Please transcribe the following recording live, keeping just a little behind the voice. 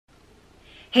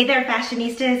Hey there,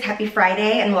 fashionistas. Happy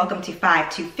Friday and welcome to 5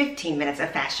 to 15 minutes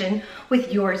of fashion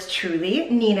with yours truly,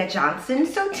 Nina Johnson.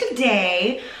 So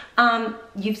today,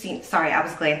 you've seen, sorry, I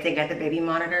was glancing at the baby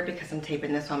monitor because I'm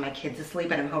taping this while my kid's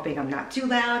asleep and I'm hoping I'm not too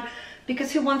loud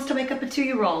because who wants to wake up a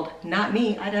 2-year-old? Not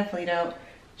me, I definitely don't.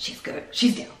 She's good,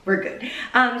 she's down, we're good.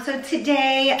 So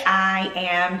today I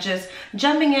am just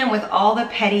jumping in with all the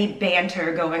petty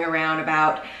banter going around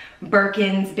about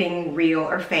Birkins being real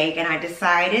or fake, and I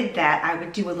decided that I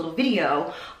would do a little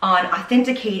video on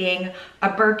authenticating a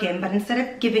Birkin, but instead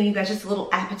of giving you guys just a little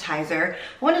appetizer,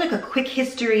 I wanted like a quick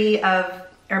history of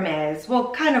Hermes. Well,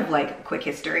 kind of like a quick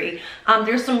history.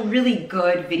 There's some really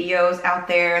good videos out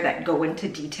there that go into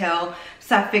detail,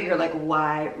 so I figure like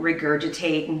why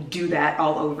regurgitate and do that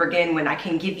all over again when I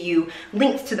can give you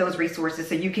links to those resources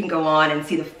so you can go on and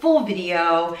see the full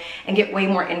video and get way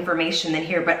more information than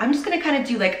here. But I'm just gonna kind of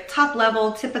do like top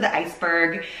level, tip of the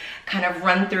iceberg, kind of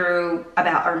run through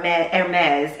about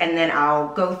Hermes, and then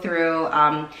I'll go through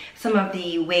some of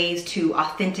the ways to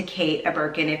authenticate a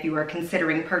Birkin if you are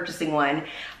considering purchasing one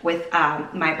with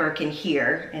my Birkin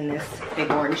here in this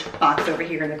big orange box over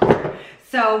here in the corner.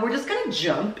 So we're just gonna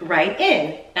jump right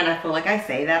in, and I feel like I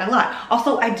say that a lot.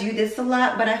 Also, I do this a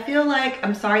lot, but I feel like,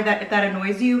 I'm sorry that if that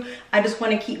annoys you, I just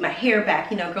wanna keep my hair back.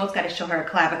 You know, girls gotta show her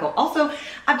clavicle. Also,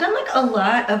 I've done like a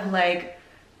lot of like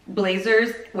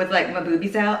blazers with like my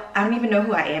boobies out. I don't even know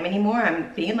who I am anymore.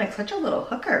 I'm being like such a little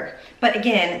hooker. But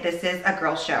again, this is a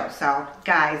girl show, so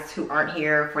guys who aren't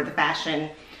here for the fashion,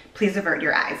 please avert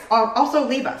your eyes. Also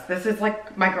leave us. This is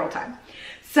like my girl time.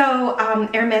 So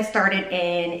Hermes started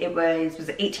in, it was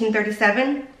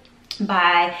 1837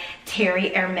 by Terry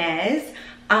Hermes.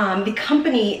 The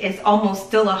company is almost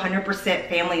still 100%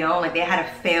 family owned. Like they had a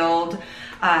failed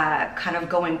kind of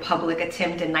going public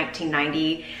attempt in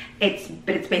 1990.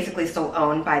 But it's basically still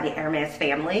owned by the Hermes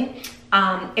family.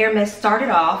 Hermes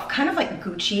started off kind of like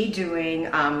Gucci, doing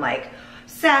like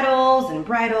saddles and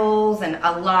bridles, and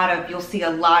a lot of, you'll see a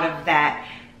lot of that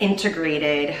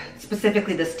integrated,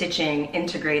 specifically the stitching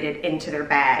integrated into their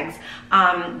bags.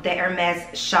 The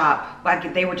Hermes shop,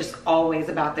 like they were just always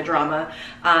about the drama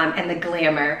and the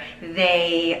glamour.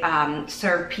 They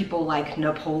served people like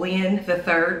Napoleon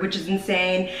III, which is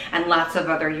insane, and lots of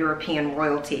other European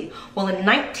royalty. Well, in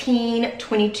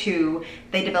 1922,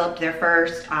 they developed their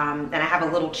first, and I have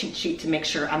a little cheat sheet to make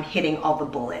sure I'm hitting all the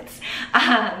bullets.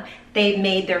 They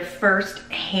made their first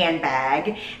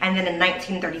handbag, and then in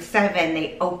 1937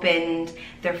 they opened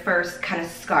their first kind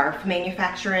of scarf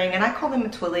manufacturing, and I call them a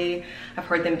twilly. I've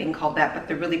heard them being called that, but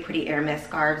they're really pretty Hermes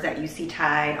scarves that you see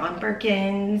tied on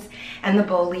Birkins and the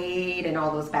Bolide and all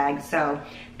those bags. So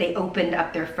they opened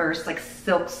up their first like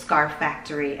silk scarf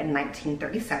factory in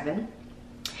 1937.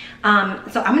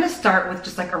 So I'm gonna start with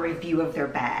just like a review of their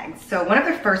bags. So one of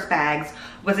their first bags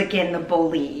was again the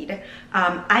Bolide.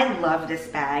 I love this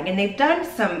bag, and they've done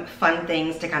some fun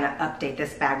things to kind of update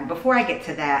this bag. But before I get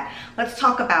to that, let's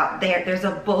talk about there's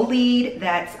a Bolide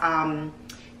that's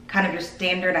kind of your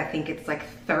standard, I think it's like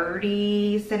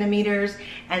 30 centimeters,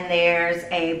 and there's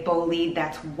a Bolide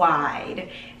that's wide.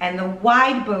 And the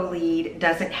wide Bolide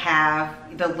doesn't have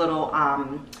the little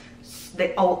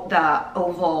the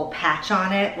oval patch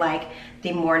on it like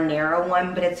the more narrow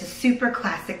one, but it's a super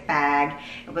classic bag.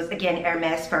 It was again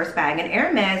Hermes' first bag, and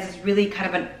Hermes is really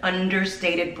kind of an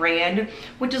understated brand,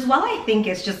 which is why I think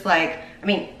it's just like, I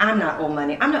mean, I'm not old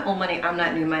money, I'm not old money, I'm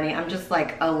not new money, I'm just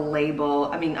like a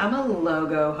label. I mean, I'm a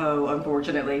logo hoe,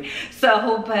 unfortunately.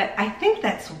 So, but I think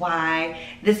that's why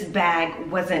this bag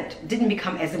didn't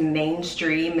become as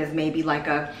mainstream as maybe like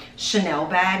a Chanel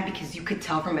bag, because you could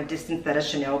tell from a distance that a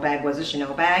Chanel bag was a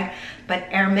Chanel bag. But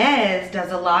Hermes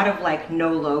does a lot of like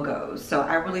no logos, so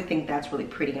I really think that's really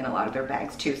pretty in a lot of their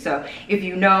bags too. So if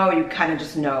you know, you kind of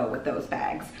just know with those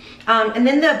bags. And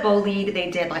then the Bolide, they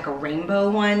did like a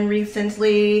rainbow one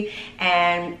recently,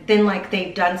 and then like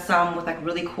they've done some with like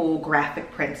really cool graphic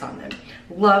prints on them.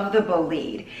 Love the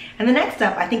Bolide. And the next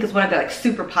up, I think, is one of their like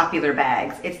super popular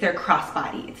bags. It's their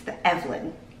crossbody. It's the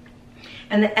Evelyn.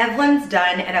 And the Evelyn's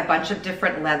done in a bunch of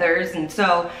different leathers, and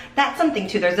so that's something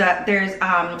too. There's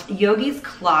Yogi's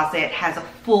Closet has a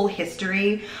full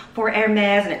history for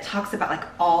Hermes, and it talks about like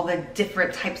all the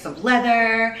different types of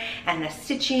leather and the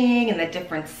stitching and the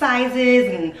different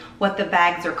sizes and what the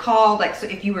bags are called. Like, so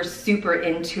if you were super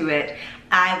into it,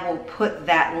 I will put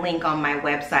that link on my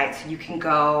website so you can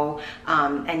go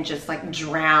and just like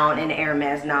drown in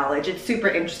Hermes knowledge. It's super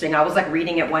interesting. I was like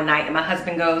reading it one night and my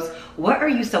husband goes, "What are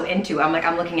you so into?" I'm like,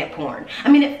 "I'm looking at porn." I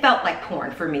mean, it felt like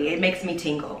porn for me. It makes me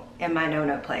tingle in my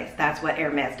no-no place. That's what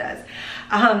Hermes does.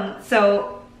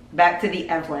 So back to the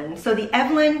Evelyn. So the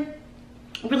Evelyn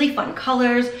Really fun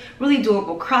colors, really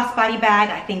durable crossbody bag.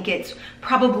 I think it's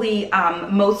probably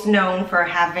most known for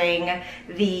having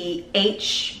the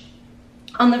H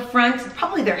on the front. It's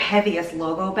probably their heaviest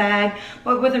logo bag,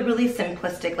 but with a really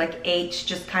simplistic like H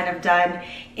just kind of done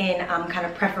in kind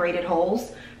of perforated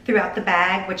holes throughout the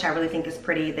bag, which I really think is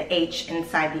pretty. The H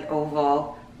inside the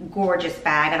oval, gorgeous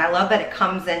bag. And I love that it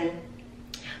comes in a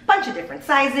bunch of different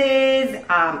sizes,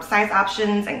 size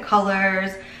options and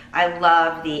colors. I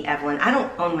love the Evelyn. I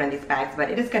don't own one of these bags, but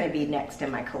it is going to be next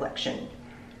in my collection.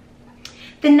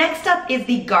 The next up is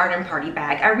the Garden Party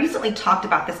bag. I recently talked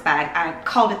about this bag. I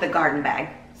called it the garden bag.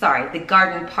 Sorry, the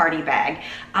Garden Party bag.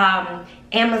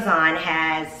 Amazon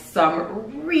has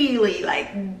some really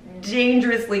like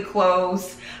dangerously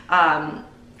close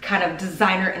kind of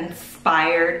designer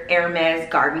inspired Hermes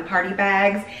garden party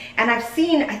bags. And I've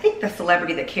seen, I think the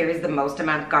celebrity that carries the most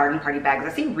amount of garden party bags, I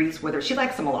see Reese Witherspoon, she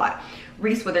likes them a lot.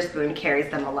 Reese Witherspoon carries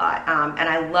them a lot. And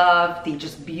I love the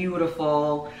just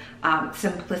beautiful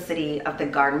simplicity of the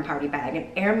garden party bag.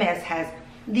 And Hermes has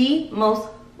the most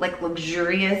like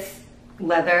luxurious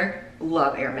leather.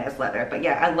 Love Hermes leather. But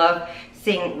yeah, I love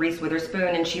seeing Reese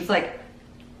Witherspoon, and she's like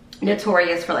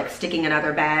notorious for like sticking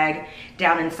another bag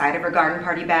down inside of her garden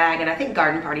party bag. And I think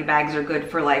garden party bags are good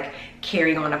for like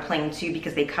carrying on a plane too,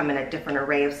 because they come in a different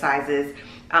array of sizes.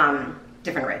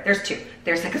 Different array. There's two.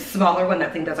 There's like a smaller one that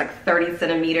I think that's like 30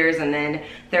 centimeters, and then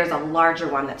there's a larger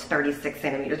one that's 36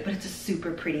 centimeters, but it's a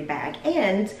super pretty bag.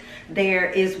 And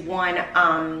there is one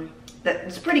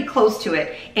that's pretty close to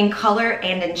it in color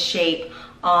and in shape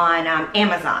on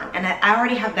Amazon, and I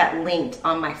already have that linked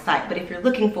on my site. But if you're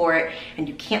looking for it and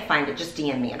you can't find it, just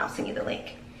DM me and I'll send you the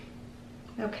link.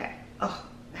 Okay. Oh,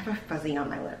 I have a fuzzy on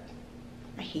my lip.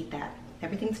 I hate that.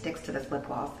 Everything sticks to this lip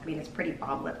gloss. I mean, it's pretty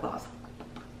bomb lip gloss.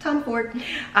 Tom Ford.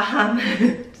 I'm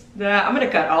gonna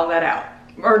cut all that out.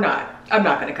 Or not. I'm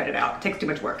not gonna cut it out. It takes too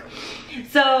much work.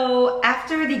 So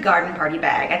after the garden party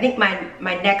bag, I think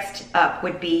my next up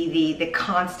would be the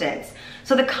Constance.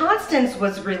 So the Constance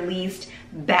was released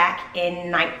back in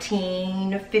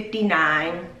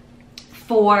 1959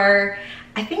 for,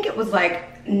 I think it was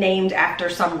like named after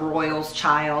some royal's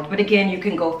child. But again, you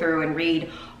can go through and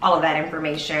read all of that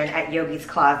information at Yogi's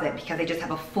Closet, because they just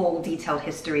have a full detailed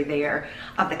history there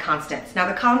of the Constance. Now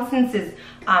the Constance is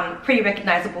pretty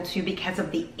recognizable too because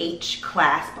of the H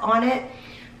clasp on it.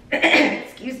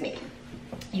 Excuse me.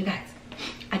 You guys,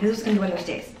 I knew this was gonna be one of those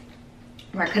days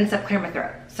where I couldn't stop clearing my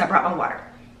throat, so I brought my water.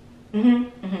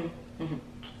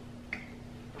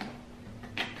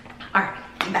 All right,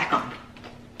 I'm back on.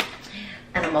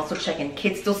 And I'm also checking,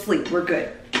 kids still sleep, we're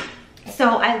good.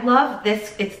 So I love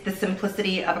this, it's the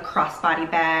simplicity of a crossbody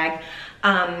bag.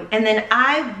 And then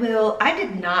I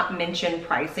did not mention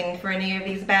pricing for any of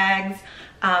these bags,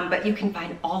 but you can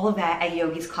find all of that at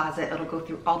Yogi's Closet. It'll go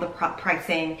through all the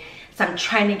pricing. So I'm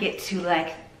trying to get to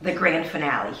like the grand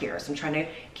finale here. So I'm trying to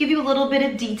give you a little bit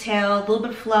of detail, a little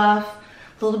bit of fluff,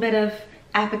 a little bit of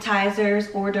appetizers,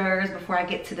 hors d'oeuvres before I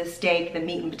get to the steak, the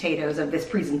meat and potatoes of this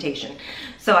presentation.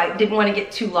 So I didn't want to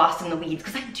get too lost in the weeds,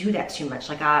 because I do that too much.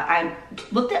 Like I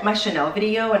looked at my Chanel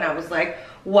video and I was like,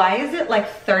 why is it like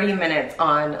 30 minutes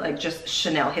on like just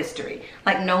Chanel history?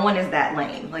 Like no one is that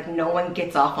lame. Like no one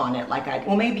gets off on it like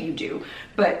well, maybe you do,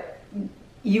 but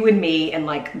you and me and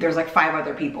like there's like 5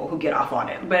 other people who get off on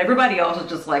it. But everybody else is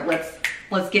just like, let's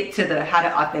get to the how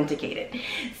to authenticate it.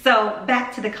 So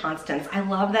back to the Constance. I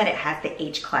love that it has the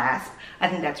H clasp. I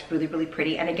think that's really, really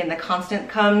pretty. And again, the Constance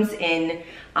comes in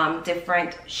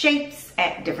different shapes,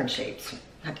 different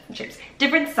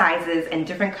sizes and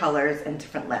different colors and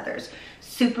different leathers.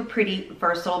 Super pretty,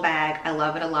 versatile bag. I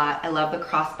love it a lot. I love the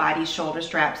crossbody shoulder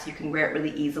straps. You can wear it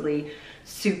really easily.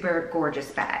 Super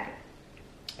gorgeous bag.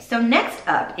 So next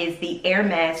up is the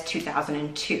Hermes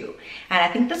 2002. And I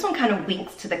think this one kind of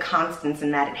winks to the Constance in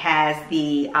that it has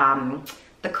the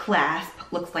clasp,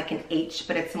 looks like an H,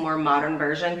 but it's a more modern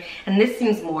version. And this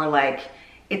seems more like,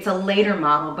 it's a later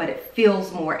model, but it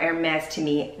feels more Hermes to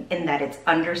me in that it's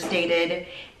understated,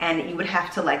 and you would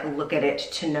have to like look at it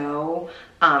to know.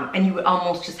 And you would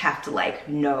almost just have to like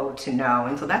know to know.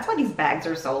 And so that's why these bags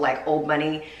are so like old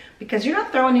money, because you're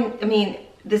not throwing in, I mean,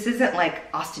 this isn't like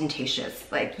ostentatious.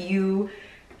 Like if you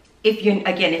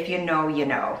know, you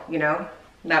know,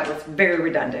 that was very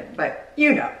redundant, but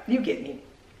you know, you get me.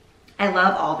 I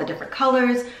love all the different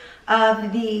colors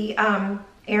of the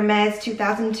Hermes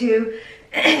 2002.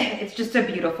 It's just a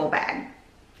beautiful bag.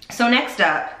 So next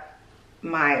up,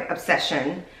 my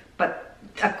obsession, but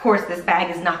of course this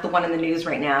bag is not the one in the news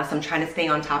right now, so I'm trying to stay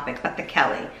on topic, but the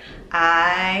Kelly.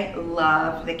 I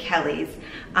love the Kellys.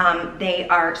 They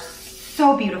are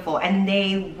so beautiful, and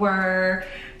they were,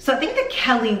 so I think the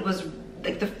Kelly was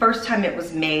like the first time it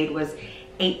was made was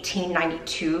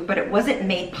 1892, but it wasn't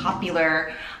made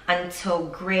popular until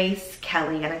Grace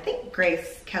Kelly, and I think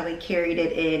Grace Kelly carried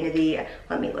it in the,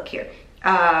 let me look here,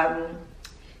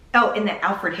 in the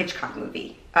Alfred Hitchcock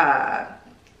movie,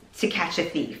 To Catch a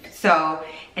Thief. So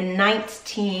in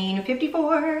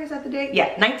 1954, is that the date?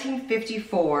 Yeah,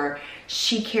 1954,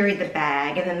 she carried the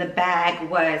bag, and then the bag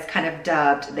was kind of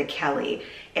dubbed the Kelly.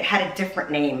 It had a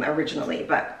different name originally,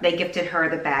 but they gifted her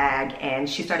the bag, and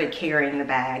she started carrying the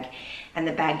bag, and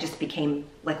the bag just became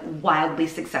like wildly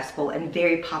successful and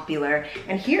very popular.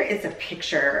 And here is a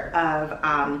picture of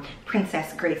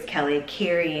Princess Grace Kelly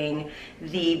carrying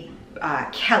the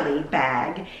Kelly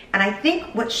bag, and I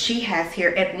think what she has here,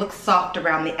 it looks soft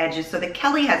around the edges. So the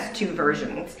Kelly has two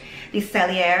versions: the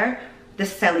Cellier,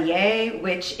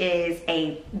 which is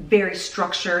a very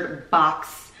structured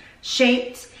box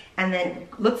shaped, and then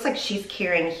looks like she's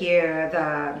carrying here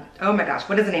the, oh my gosh,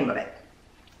 what is the name of it?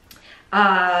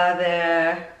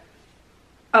 Rotinet.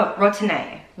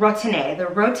 The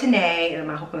Rotinet,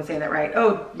 I hope I'm saying that right.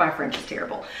 Oh, my French is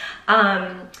terrible.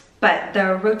 But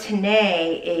the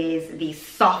Rotinet is the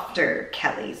softer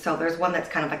Kelly. So there's one that's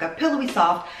kind of like a pillowy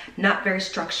soft, not very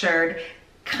structured,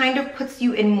 kind of puts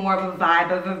you in more of a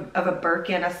vibe of a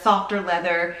Birkin, a softer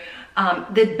leather.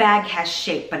 The bag has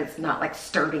shape, but it's not like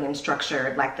sturdy and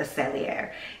structured like the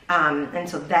Cellier. And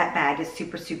so that bag is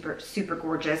super, super, super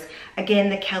gorgeous. Again,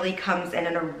 the Kelly comes in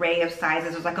an array of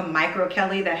sizes. There's like a micro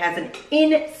Kelly that has an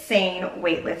insane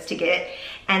wait list to get.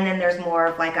 And then there's more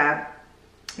of like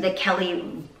the Kelly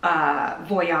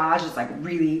Voyage is like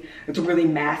really, it's a really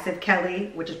massive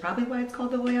Kelly, which is probably why it's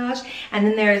called the Voyage. And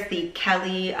then there's the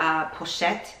Kelly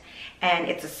Pochette, and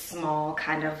it's a small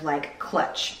kind of like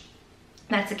clutch.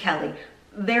 That's a Kelly.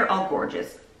 They're all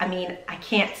gorgeous. I mean, I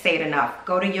can't say it enough.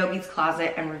 Go to Yogi's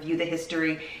Closet and review the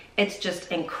history. It's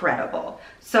just incredible.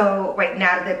 So right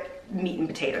now, the meat and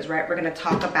potatoes, right? We're gonna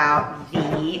talk about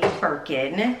the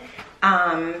Birkin.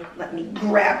 Let me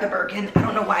grab the Birkin. I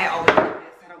don't know why I always do this.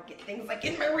 I don't get things like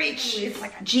in my reach. It's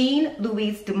like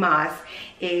Jean-Louis Dumas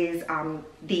is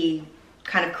the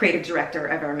kind of creative director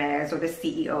of Hermes, or the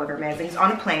CEO of Hermes, and he's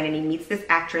on a plane and he meets this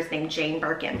actress named Jane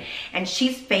Birkin, and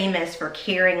she's famous for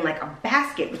carrying like a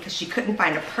basket because she couldn't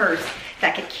find a purse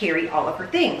that could carry all of her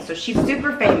things. So she's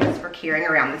super famous for carrying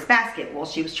around this basket. Well,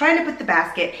 she was trying to put the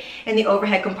basket in the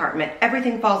overhead compartment,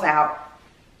 everything falls out,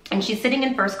 and she's sitting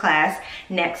in first class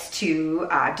next to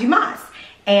Dumas,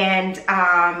 and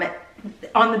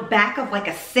on the back of like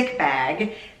a sick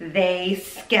bag, they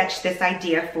sketched this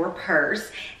idea for a purse.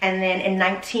 And then in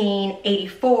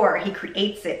 1984, he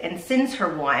creates it and sends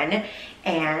her one.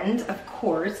 And of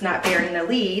course, not bearing the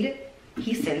lead,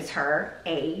 he sends her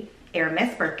a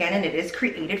Hermes Birkin, and it is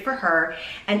created for her.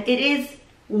 And it is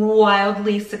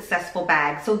wildly successful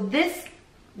bag. So this,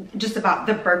 just about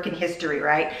the Birkin history,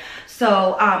 right?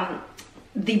 So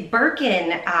the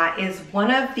Birkin is one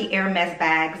of the Hermes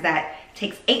bags that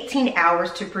takes 18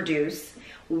 hours to produce.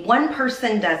 One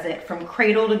person does it from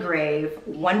cradle to grave.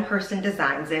 One person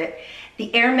designs it.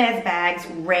 The Hermes bags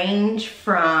range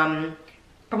from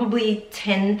probably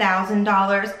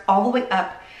 $10,000 all the way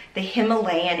up. The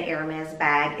Himalayan Hermes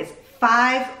bag is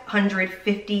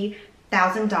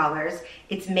 $550,000.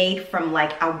 It's made from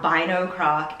like albino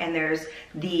croc, and there's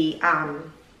the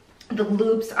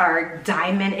loops are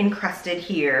diamond encrusted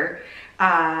here.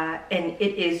 And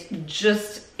it is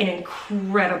just an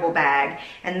incredible bag.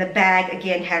 And the bag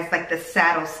again has like the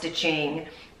saddle stitching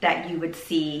that you would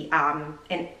see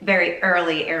in very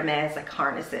early Hermes like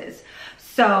harnesses.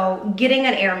 So getting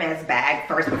an Hermes bag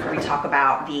first before we talk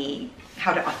about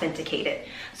how to authenticate it.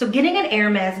 So getting an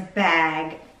Hermes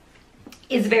bag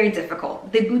is very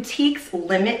difficult. The boutiques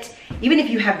limit, even if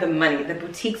you have the money, the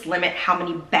boutiques limit how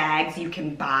many bags you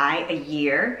can buy a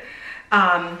year.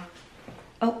 Oh,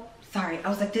 sorry, I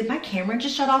was like, did my camera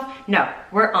just shut off? No,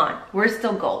 we're on, we're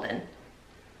still golden.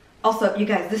 Also, you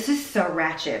guys, this is so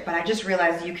ratchet, but I just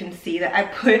realized you can see that I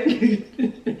put,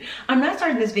 I'm not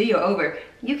starting this video over.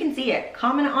 You can see it,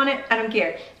 comment on it, I don't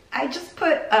care. I just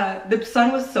put, the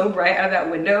sun was so bright out of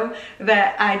that window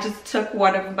that I just took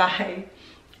one of my,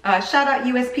 shout out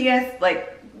USPS, like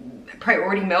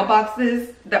priority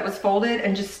mailboxes that was folded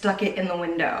and just stuck it in the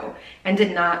window and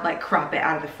did not like crop it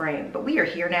out of the frame. But we are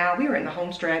here now, we are in the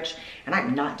home stretch, and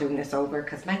I'm not doing this over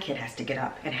because my kid has to get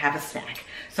up and have a snack.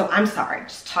 So I'm sorry,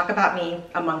 just talk about me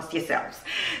amongst yourselves.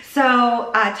 So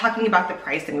talking about the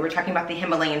pricing, we were talking about the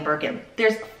Himalayan Birkin.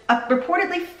 There's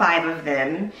reportedly 5 of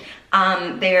them.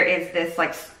 There is this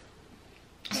like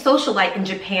socialite in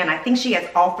Japan, I think she has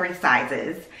all 3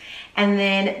 sizes. And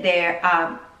then there,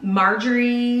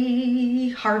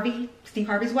 Marjorie Harvey, Steve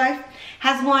Harvey's wife,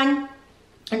 has one.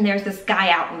 And there's this guy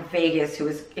out in Vegas who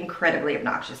is incredibly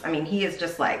obnoxious. I mean, he is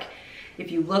just like,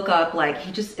 if you look up, like,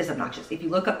 he just is obnoxious. If you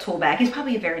look up tool bag, he's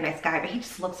probably a very nice guy, but he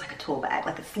just looks like a tool bag,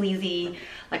 like a sleazy,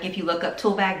 like if you look up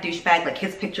tool bag, douchebag, like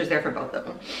his picture's there for both of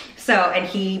them. So, and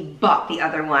he bought the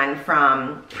other one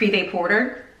from Privé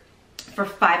Porter for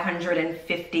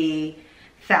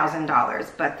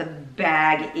 $550,000, but the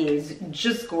bag is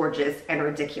just gorgeous and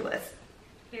ridiculous.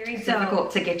 Very difficult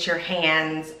to get your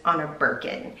hands on a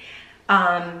Birkin.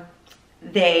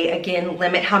 They, again,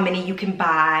 limit how many you can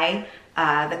buy.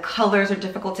 The colors are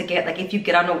difficult to get. Like if you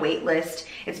get on a wait list,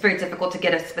 it's very difficult to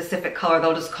get a specific color.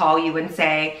 They'll just call you and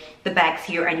say, the bag's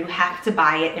here, and you have to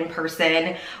buy it in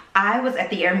person. I was at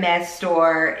the Hermes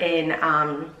store in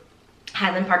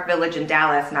Highland Park Village in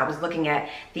Dallas, and I was looking at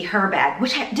the Her bag,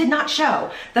 which I did not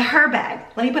show. The Her bag.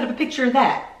 Let me put up a picture of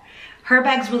that. Her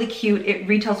bag's really cute. It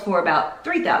retails for about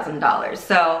 $3,000.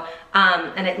 So,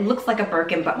 and it looks like a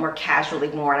Birkin, but more casually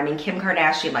worn. I mean, Kim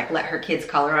Kardashian like let her kids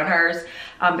color on hers,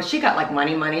 but she got like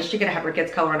money. She could have her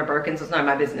kids color on a Birkin, so it's none of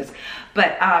my business.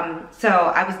 But so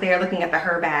I was there looking at the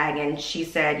Her bag, and she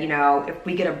said, you know, if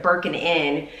we get a Birkin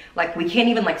in, like we can't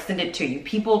even like send it to you.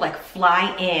 People like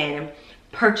fly in,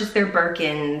 purchase their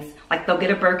Birkins, like they'll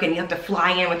get a Birkin, you have to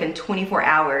fly in within 24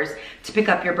 hours to pick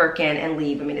up your Birkin and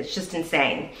leave. I mean, it's just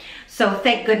insane. So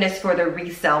thank goodness for the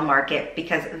resale market,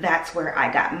 because that's where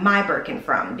I got my Birkin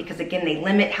from, because again, they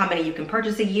limit how many you can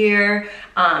purchase a year.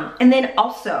 And then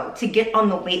also to get on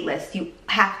the wait list, you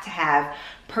have to have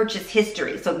purchase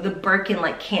history. So the Birkin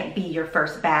like can't be your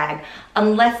first bag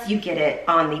unless you get it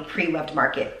on the pre-loved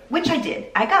market, which I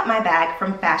did. I got my bag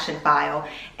from Fashion File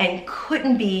and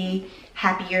couldn't be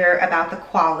happier about the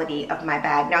quality of my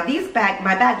bag. Now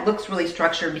my bag looks really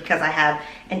structured because I have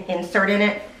an insert in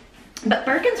it, but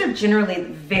Birkins are generally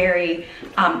very,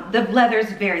 the leather's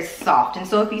very soft. And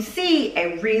so if you see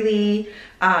a really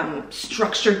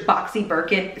structured boxy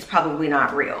Birkin, it's probably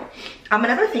not real.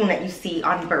 Another thing that you see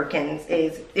on Birkins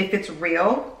is if it's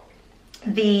real,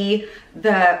 the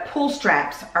pull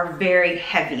straps are very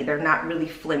heavy. They're not really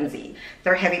flimsy.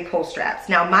 They're heavy pull straps.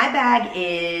 Now my bag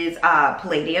is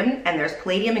palladium, and there's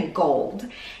palladium and gold.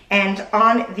 And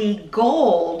on the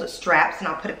gold straps, and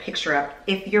I'll put a picture up,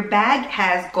 if your bag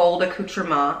has gold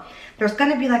accoutrement, there's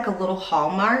gonna be like a little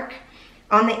hallmark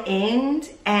on the end,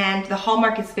 and the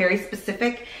hallmark is very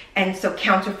specific, and so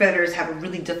counterfeiters have a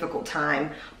really difficult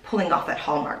time pulling off that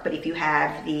hallmark. But if you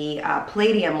have the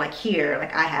palladium like here,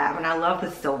 like I have, and I love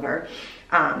the silver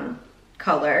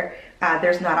color,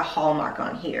 there's not a hallmark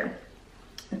on here.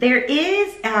 There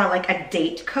is like a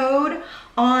date code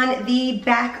on the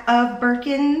back of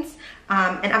Birkins,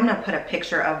 and I'm gonna put a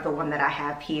picture of the one that I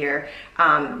have here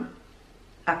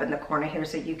up in the corner here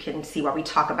so you can see while we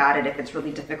talk about it if it's really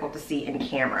difficult to see in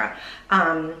camera.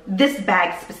 This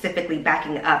bag specifically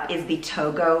backing up is the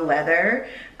Togo leather.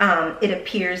 It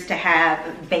appears to have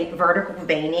vertical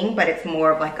veining, but it's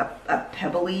more of like a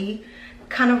pebbly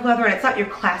kind of leather, and it's not your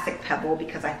classic pebble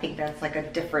because I think that's like a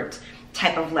different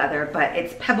type of leather, but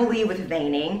it's pebbly with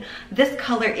veining. This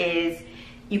color is,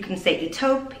 you can say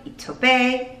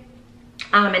Etaupe,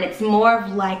 and it's more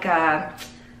of like a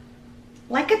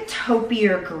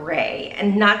taupier gray,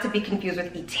 and not to be confused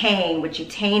with Etane, which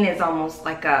Etane is almost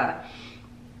like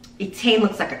Etane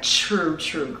looks like a true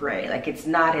gray. Like it's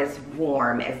not as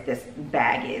warm as this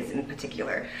bag is in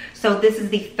particular. So this is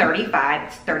the 35,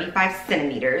 it's 35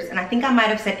 centimeters. And I think I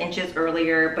might've said inches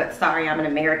earlier, but sorry, I'm an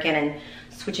American and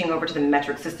switching over to the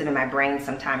metric system in my brain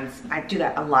sometimes, I do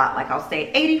that a lot. Like I'll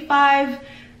say 85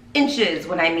 inches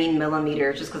when I mean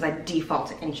millimeters, just because I default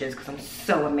to inches because I'm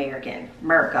so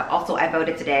America. Also, I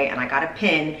voted today and I got a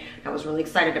pin. I was really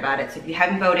excited about it. So if you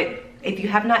haven't voted, if you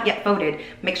have not yet voted,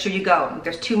 make sure you go.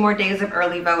 There's 2 more days of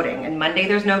early voting, and Monday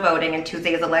there's no voting, and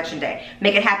Tuesday is election day.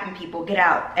 Make it happen, people. Get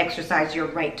out, exercise your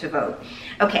right to vote.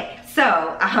 Okay,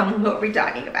 so what were we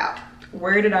talking about?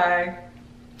 Where did I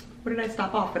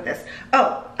stop off with this?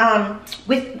 Oh,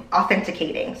 with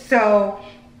authenticating. So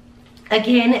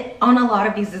again, on a lot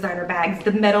of these designer bags,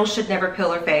 the metal should never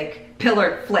pill or flake,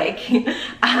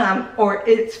 or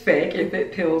it's fake if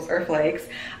it pills or flakes.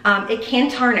 It can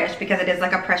tarnish because it is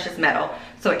like a precious metal,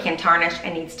 so it can tarnish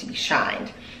and needs to be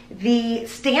shined. The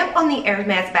stamp on the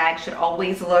Hermes bag should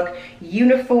always look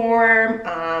uniform.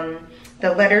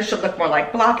 The letters should look more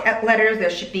like block letters. There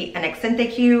should be an accent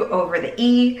Q over the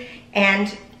E,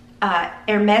 and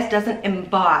Hermes doesn't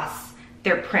emboss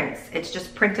their prints. It's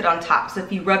just printed on top. So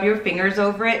if you rub your fingers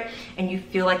over it and you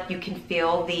feel like you can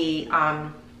feel the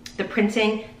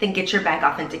printing, then get your bag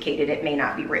authenticated. It may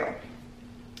not be real.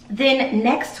 Then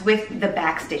next, with the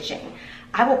back stitching,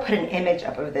 I will put an image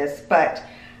up of this, but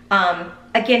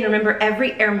Again, remember,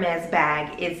 every Hermes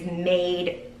bag is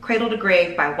made cradle to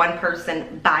grave by one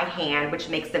person by hand, which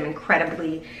makes them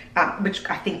incredibly,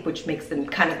 which makes them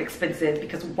kind of expensive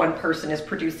because one person is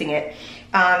producing it.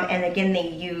 And again, they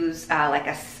use like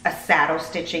a saddle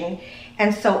stitching.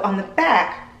 And so on the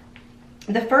back,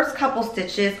 the first couple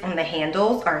stitches on the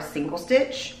handles are a single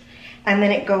stitch, and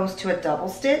then it goes to a double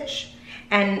stitch.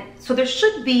 And so there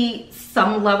should be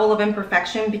some level of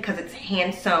imperfection because it's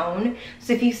hand sewn.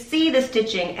 So if you see the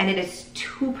stitching and it is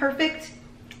too perfect,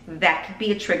 that could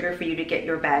be a trigger for you to get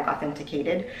your bag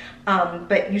authenticated.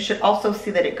 But you should also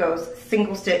see that it goes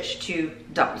single stitch to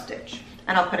double stitch.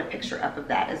 And I'll put a picture up of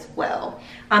that as well.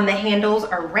 The handles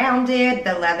are rounded.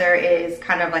 The leather is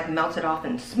kind of like melted off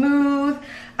and smooth.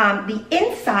 The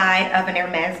inside of an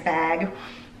Hermes bag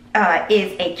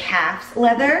is a calf's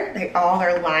leather. They all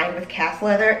are lined with calf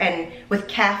leather and with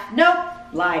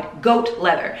goat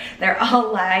leather. They're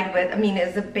all lined with, I mean,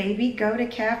 is a baby goat a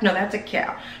calf? No, that's a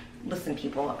cow. Listen,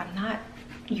 people, I'm not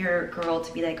your girl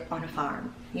to be like on a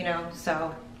farm, you know,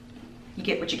 so you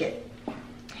get what you get.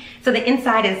 So the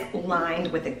inside is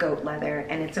lined with a goat leather,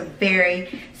 and it's a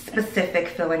very specific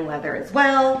filling leather as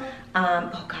well.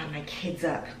 Oh God, my kid's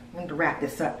up. I'm going to wrap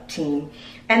this up, team.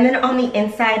 And then on the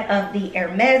inside of the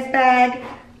Hermes bag,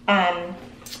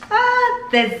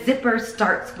 the zipper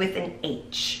starts with an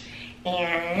H.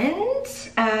 And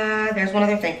there's one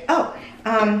other thing. Oh,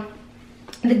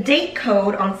 the date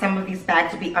code on some of these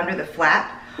bags will be under the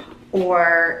flap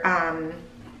or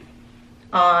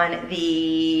on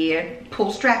the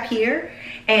pull strap here.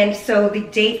 And so the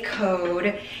date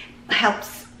code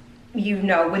helps you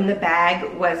know when the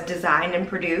bag was designed and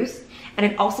produced. And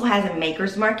it also has a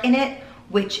maker's mark in it,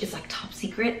 which is like top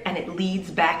secret, and it leads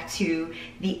back to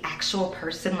the actual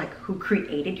person like who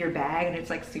created your bag, and it's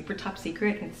like super top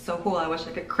secret, and it's so cool. I wish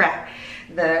I could crack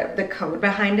the code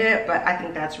behind it, but I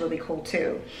think that's really cool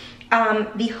too.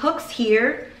 The hooks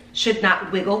here should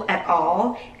not wiggle at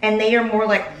all, and they are more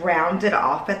like rounded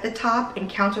off at the top, and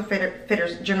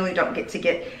counterfeiters generally don't get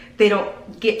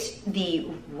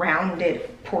the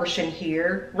rounded portion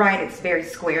here, right? It's very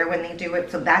square when they do it,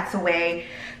 so that's a way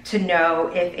to know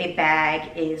if a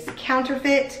bag is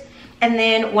counterfeit. And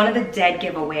then one of the dead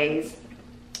giveaways,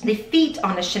 the feet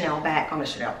on the Chanel bag,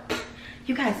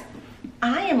 you guys,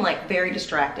 I am like very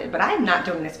distracted, but I am not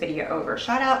doing this video over.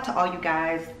 Shout out to all you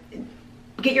guys.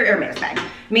 Get your Hermes bag.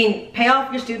 I mean, pay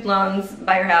off your student loans,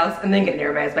 buy your house, and then get an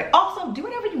Hermes bag. Also, do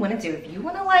whatever you want to do. If you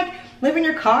want to like live in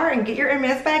your car and get your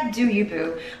Hermes bag, do you,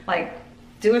 boo. Like,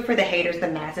 do it for the haters, the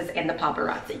masses, and the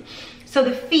paparazzi. So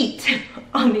the feet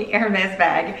on the Hermes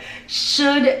bag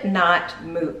should not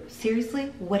move.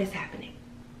 Seriously, what is happening?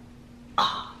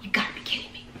 Oh, you gotta be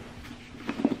kidding me.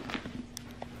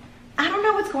 I don't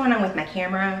know what's going on with my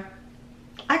camera.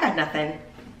 I got nothing,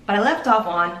 but I left off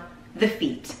on the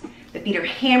feet. The feet are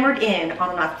hammered in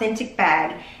on an authentic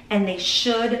bag, and they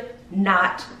should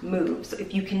not move. So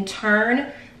if you can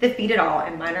turn the feet at all,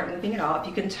 and mine aren't moving at all, if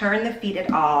you can turn the feet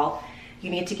at all, you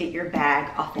need to get your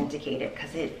bag authenticated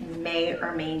because it may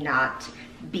or may not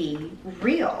be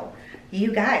real.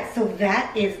 You guys, so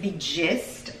that is the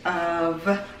gist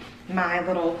of my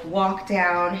little walk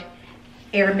down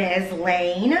Hermes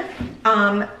lane.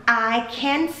 I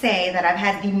can say that I've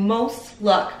had the most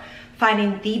luck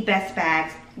finding the best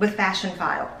bags with Fashion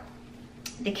File.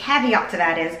 The caveat to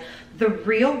that is the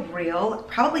Real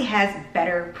probably has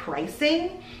better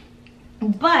pricing,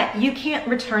 but you can't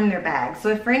return their bags. So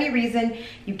if for any reason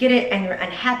you get it and you're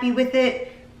unhappy with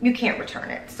it, you can't return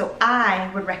it. So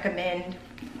I would recommend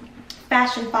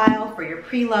Fashion File for your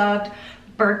pre-loved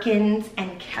Birkins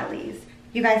and Kellys.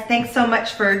 You guys, thanks so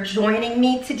much for joining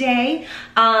me today.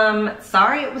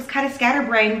 Sorry it was kind of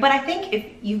scatterbrained, but I think if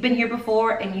you've been here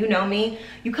before and you know me,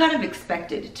 you kind of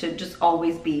expected to just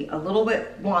always be a little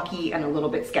bit wonky and a little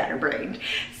bit scatterbrained.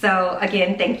 So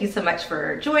again, thank you so much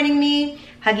for joining me.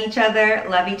 Hug each other,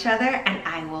 love each other, and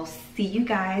I will see you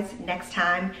guys next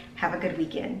time. Have a good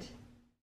weekend.